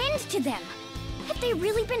no end to them. Have they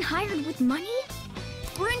really been hired with money?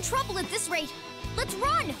 We're in trouble at this rate. Let's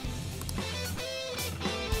run!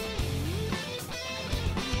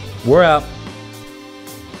 We're out.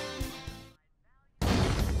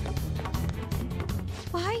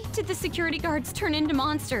 Why did the security guards turn into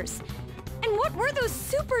monsters? And what were those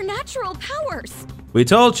supernatural powers? We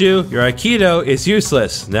told you, your Aikido is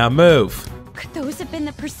useless. Now move. Could those have been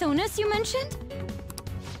the personas you mentioned?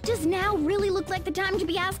 Does now really look like the time to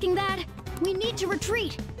be asking that? We need to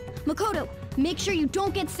retreat. Makoto, make sure you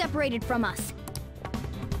don't get separated from us.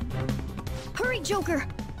 Hurry, Joker.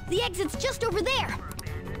 The exit's just over there.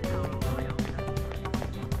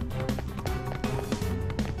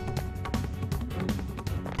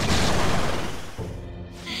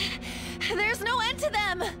 There's no end to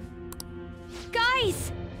them!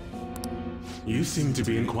 Guys! You seem to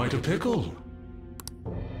be in quite a pickle.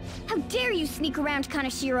 How dare you sneak around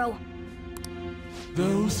Kaneshiro?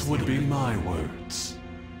 Those would be my words.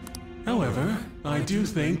 However, I do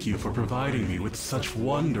thank you for providing me with such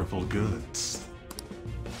wonderful goods.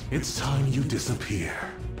 It's time you disappear.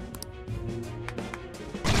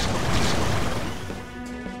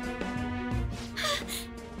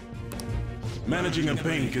 Managing a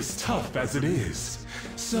bank is tough as it is,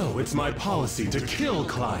 so it's my policy to kill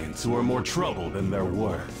clients who are more trouble than they're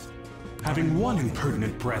worth. Having one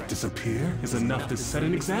impertinent brat disappear is enough to set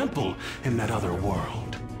an example in that other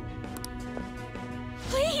world.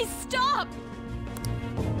 Please stop!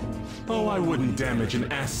 Oh, I wouldn't damage an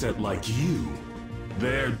asset like you.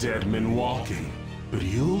 They're dead men walking, but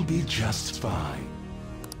you'll be just fine.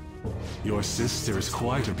 Your sister is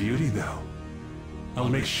quite a beauty, though. I'll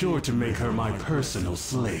make sure to make her my personal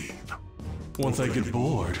slave. Once I get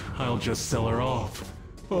bored, I'll just sell her off.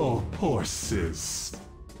 Oh, poor sis.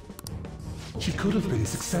 She could have been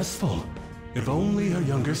successful, if only her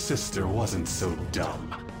younger sister wasn't so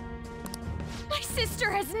dumb. My sister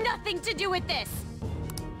has nothing to do with this!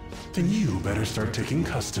 Then you better start taking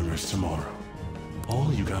customers tomorrow.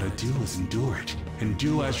 All you gotta do is endure it, and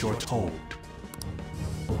do as you're told.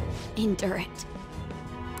 Endure it.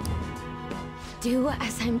 Do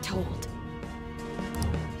as I'm told.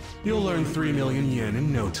 You'll earn 3 million yen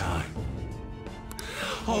in no time.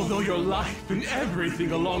 Although your life and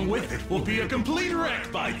everything along with it will be a complete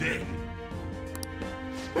wreck by then.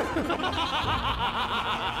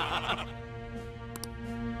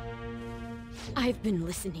 I've been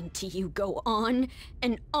listening to you go on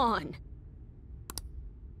and on.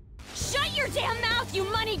 Shut your damn mouth, you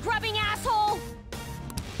money-grubbing asshole!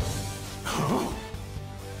 Huh?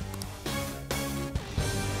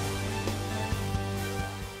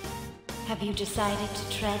 Have you decided to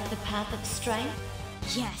tread the path of strength?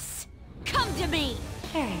 Yes. Come to me!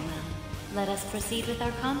 Very well. Let us proceed with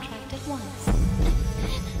our contract at once.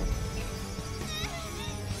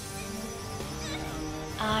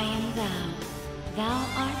 I am thou. Thou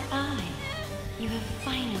art I. You have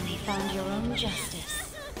finally found your own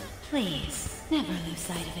justice. Please, never lose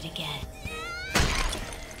sight of it again.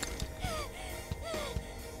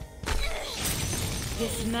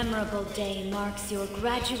 This memorable day marks your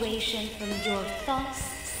graduation from your false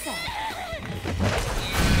self.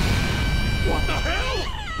 What the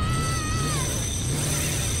hell?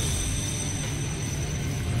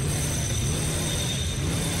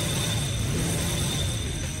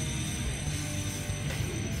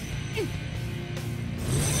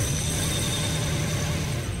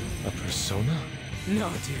 A persona? No,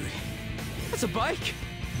 dude. That's a bike.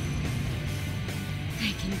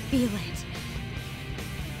 I can feel it.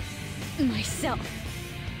 Myself.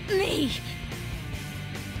 Me.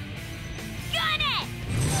 Got it!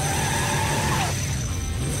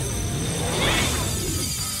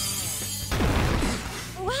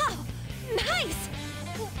 Wow! Nice!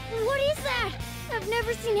 What is that? I've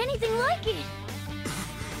never seen anything like it.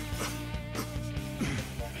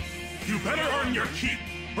 You better earn your keep,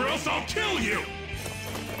 or else I'll kill you!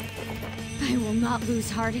 I will not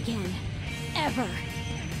lose heart again. Ever.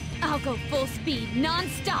 I'll go full speed,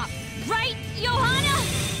 non-stop. Right, Johanna?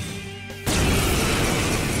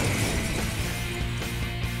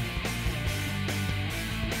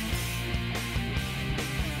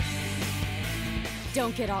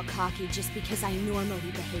 Don't get all cocky just because I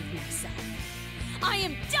normally behave myself. I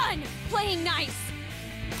am done playing nice!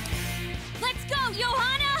 Let's go,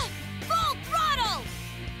 Johanna! Full throttle!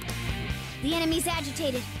 The enemy's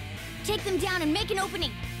agitated. Take them down and make an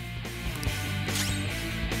opening.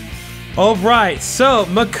 Alright, so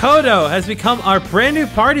Makoto has become our brand new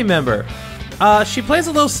party member. She plays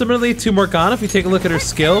a little similarly to Morgana if you take a look at her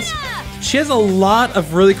skills. She has a lot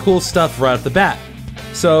of really cool stuff right off the bat.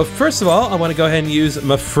 So first of all, I want to go ahead and use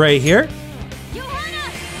Mafrey here.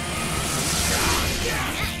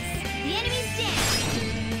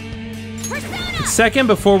 Second,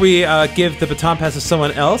 before we give the baton pass to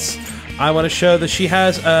someone else, I want to show that she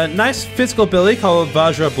has a nice physical ability called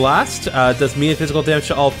Vajra Blast. Does medium physical damage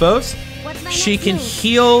to all foes. She can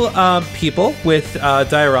heal people with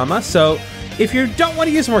Diorama, so if you don't want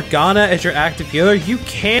to use Morgana as your active healer, you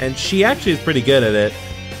can, and she actually is pretty good at it.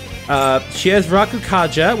 She has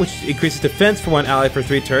Rakukaja, which increases defense for one ally for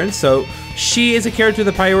 3 turns, so she is a character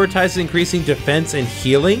that prioritizes increasing defense and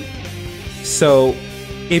healing. So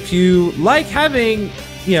if you like having,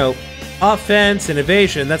 you know, offense and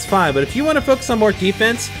evasion, that's fine, but if you want to focus on more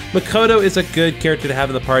defense, Makoto is a good character to have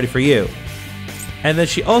in the party for you. And then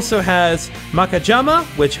she also has Makajama,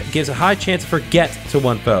 which gives a high chance to forget to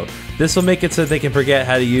one foe. This will make it so they can forget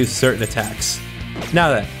how to use certain attacks. Now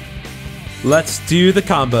then, let's do the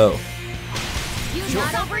combo.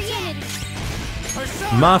 Not over yet.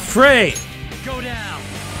 Mafrey! Go down!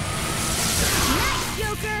 Nice,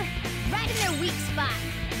 Joker! Right in their weak spot.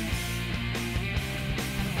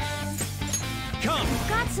 Come! We've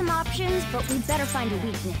got some options, but we better find a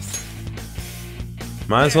weakness.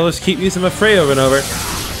 Might as well just keep using Mafrey over and over.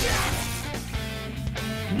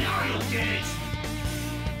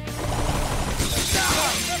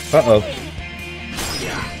 Uh-oh.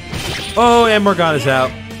 Oh, and Morgana's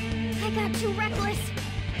out. I got too reckless.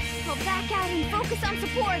 I'll back out and focus on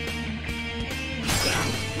support.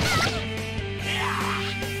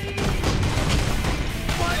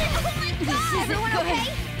 Oh my God! Everyone okay?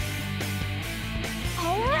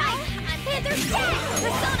 All right. Panther's dead.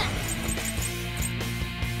 Persona.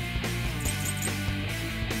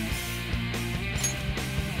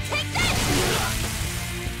 Take this.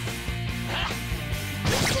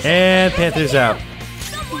 And Panther's out.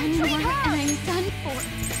 One more and I'm done for.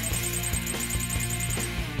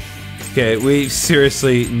 Okay, we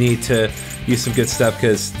seriously need to use some good stuff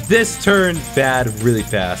because this turned bad really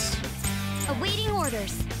fast. Awaiting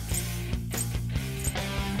orders.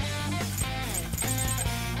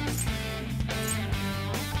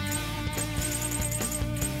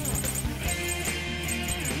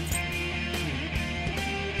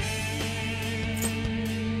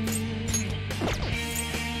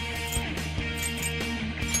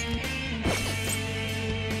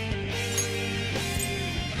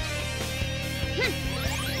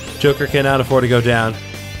 Joker cannot afford to go down.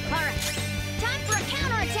 Alright. Time for a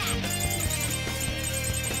counterattack.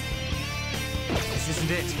 This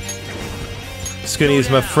isn't it. Just gonna use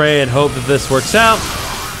Mafrey and hope that this works out.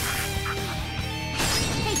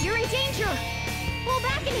 Hey, you're in danger. Pull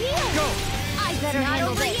back and heal. Go. I better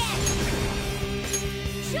handle this.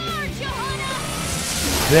 Charge,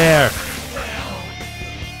 Johanna. There.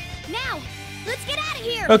 Now, let's get out of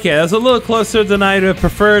here. Okay, that was a little closer than I'd have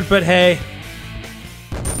preferred, but hey.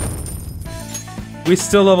 We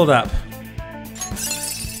still leveled up.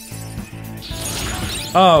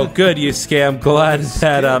 Oh, good, Yusuke. I'm glad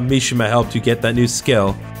that Mishima helped you get that new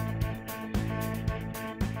skill.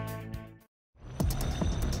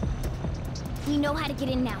 We know how to get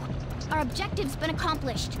in now. Our objective's been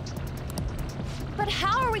accomplished. But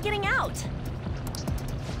how are we getting out?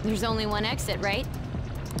 There's only one exit, right?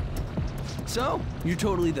 So, you're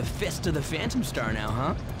totally the fist of the Phantom Star now,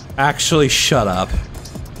 huh? Actually, shut up.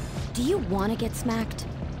 Do you want to get smacked?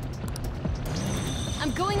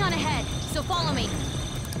 I'm going on ahead, so follow me.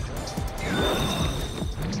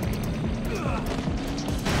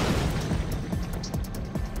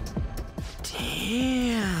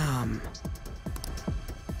 Damn.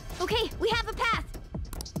 Okay, we have a path.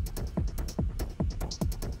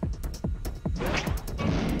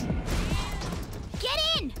 Get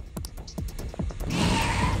in!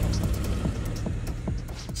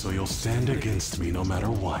 So you'll stand against me no matter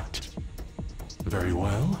what. Very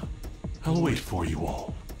well. I'll wait for you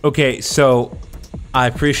all. Okay, so I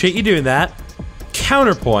appreciate you doing that.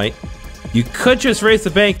 Counterpoint, you could just raise the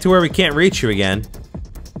bank to where we can't reach you again.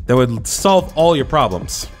 That would solve all your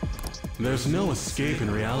problems. There's no escape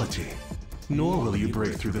in reality, nor will you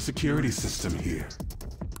break through the security system here.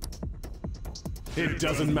 It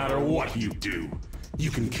doesn't matter what you do.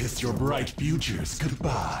 You can kiss your bright futures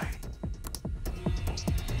goodbye.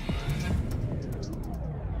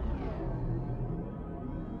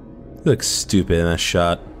 Looks stupid in that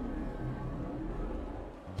shot.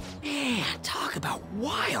 Man, talk about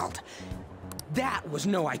wild. That was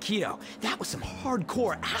no Aikido. That was some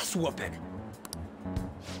hardcore ass whooping.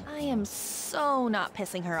 I am so not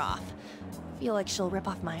pissing her off. Feel like she'll rip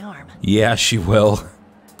off my arm. Yeah, she will.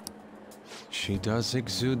 She does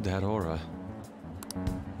exude that aura.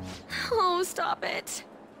 Oh, stop it.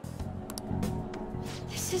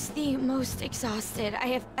 This is the most exhausted I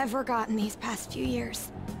have ever gotten these past few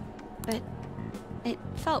years. But it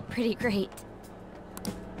felt pretty great.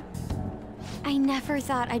 I never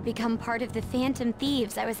thought I'd become part of the Phantom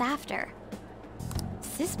Thieves I was after.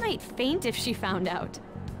 Sis might faint if she found out.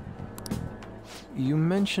 You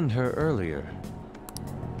mentioned her earlier.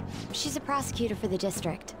 She's a prosecutor for the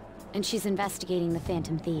district, and she's investigating the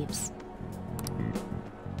Phantom Thieves.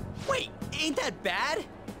 Wait, ain't that bad?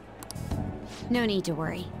 No need to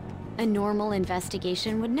worry. A normal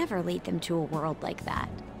investigation would never lead them to a world like that.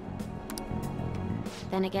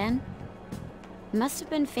 Then again, must have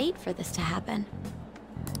been fate for this to happen.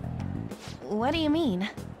 What do you mean?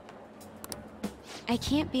 I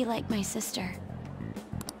can't be like my sister.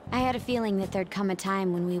 I had a feeling that there'd come a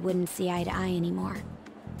time when we wouldn't see eye to eye anymore.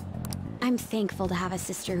 I'm thankful to have a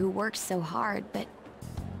sister who works so hard, but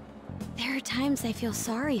there are times I feel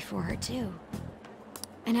sorry for her too.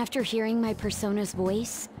 And after hearing my persona's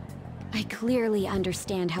voice, I clearly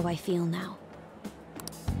understand how I feel now.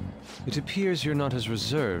 It appears you're not as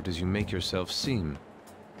reserved as you make yourself seem.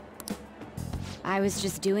 I was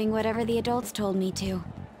just doing whatever the adults told me to.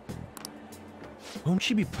 Won't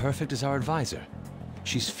she be perfect as our advisor?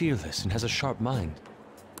 She's fearless and has a sharp mind.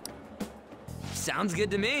 Sounds good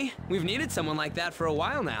to me. We've needed someone like that for a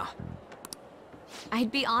while now.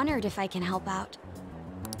 I'd be honored if I can help out.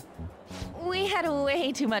 We had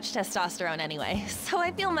way too much testosterone anyway, so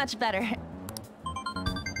I feel much better.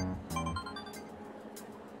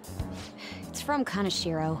 It's from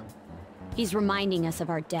Kaneshiro. He's reminding us of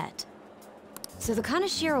our debt. So the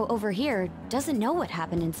Kaneshiro over here doesn't know what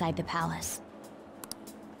happened inside the palace.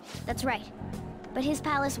 That's right. But his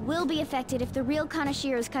palace will be affected if the real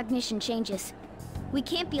Kaneshiro's cognition changes. We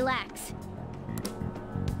can't be lax.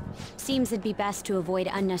 Seems it'd be best to avoid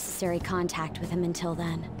unnecessary contact with him until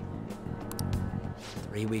then.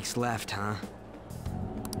 3 weeks left, huh?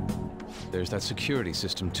 There's that security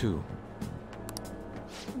system too.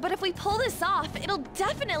 But if we pull this off, it'll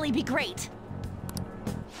definitely be great.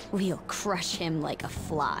 We'll crush him like a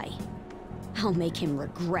fly. I'll make him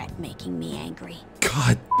regret making me angry.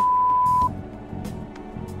 God.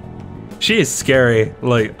 She is scary.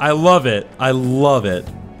 Like, I love it. I love it.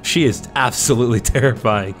 She is absolutely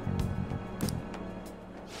terrifying.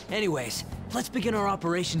 Anyways, let's begin our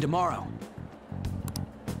operation tomorrow.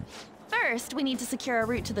 First, we need to secure a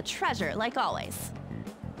route to the treasure, like always.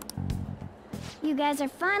 You guys are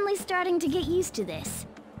finally starting to get used to this.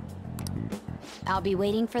 I'll be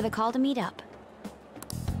waiting for the call to meet up.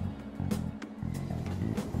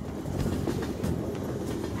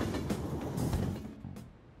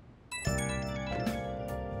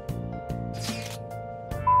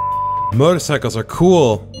 Motorcycles are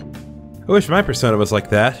cool. I wish my persona was like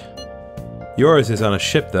that. Yours is on a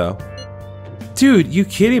ship, though. Dude, you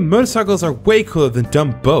kidding? Motorcycles are way cooler than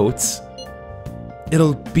dumb boats.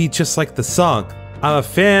 It'll be just like the song. I'm a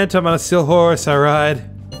phantom on a steel horse I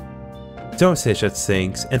ride. Don't say such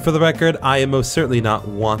things, and for the record, I am most certainly not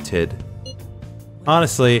wanted.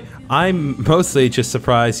 Honestly, I'm mostly just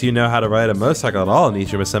surprised you know how to ride a motorcycle at all,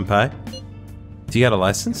 Nijima-senpai. Do you got a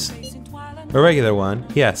license? A regular one,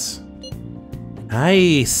 yes.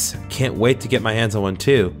 Nice! Can't wait to get my hands on one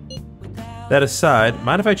too. That aside,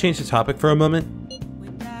 mind if I change the topic for a moment?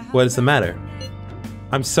 What is the matter?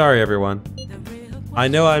 I'm sorry, everyone. I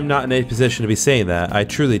know I'm not in a position to be saying that, I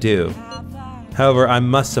truly do. However, I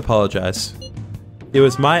must apologize. It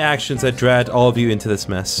was my actions that dragged all of you into this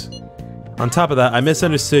mess. On top of that, I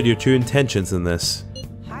misunderstood your true intentions in this.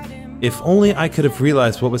 If only I could have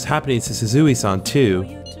realized what was happening to Suzui-san too.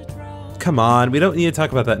 Come on, we don't need to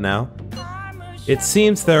talk about that now. It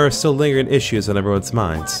seems there are still lingering issues on everyone's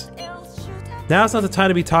minds. Now's not the time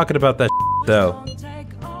to be talking about that though.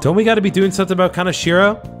 Don't we gotta be doing something about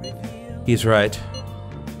Kaneshiro? He's right.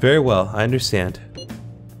 Very well, I understand.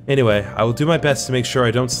 Anyway, I will do my best to make sure I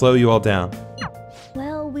don't slow you all down.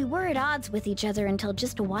 Well, we were at odds with each other until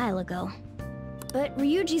just a while ago. But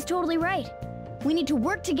Ryuji's totally right. We need to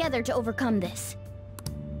work together to overcome this.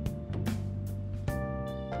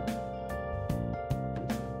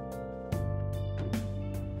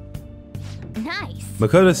 Nice.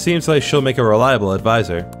 Makoto seems like she'll make a reliable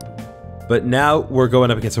advisor. But now we're going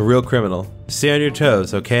up against a real criminal. Stay on your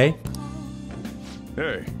toes, okay?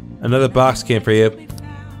 Hey. Another box came for you.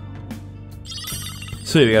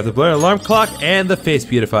 Sweet, we got the blurred alarm clock and the face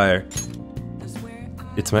beautifier.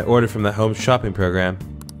 It's my order from the home shopping program.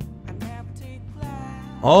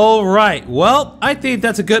 Alright, well, I think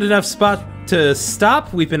that's a good enough spot to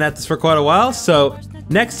stop. We've been at this for quite a while, so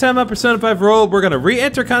next time on Persona 5 Royal, we're going to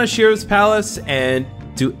re-enter Kanashiro's palace and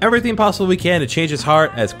do everything possible we can to change his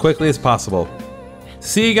heart as quickly as possible.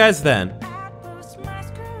 See you guys then.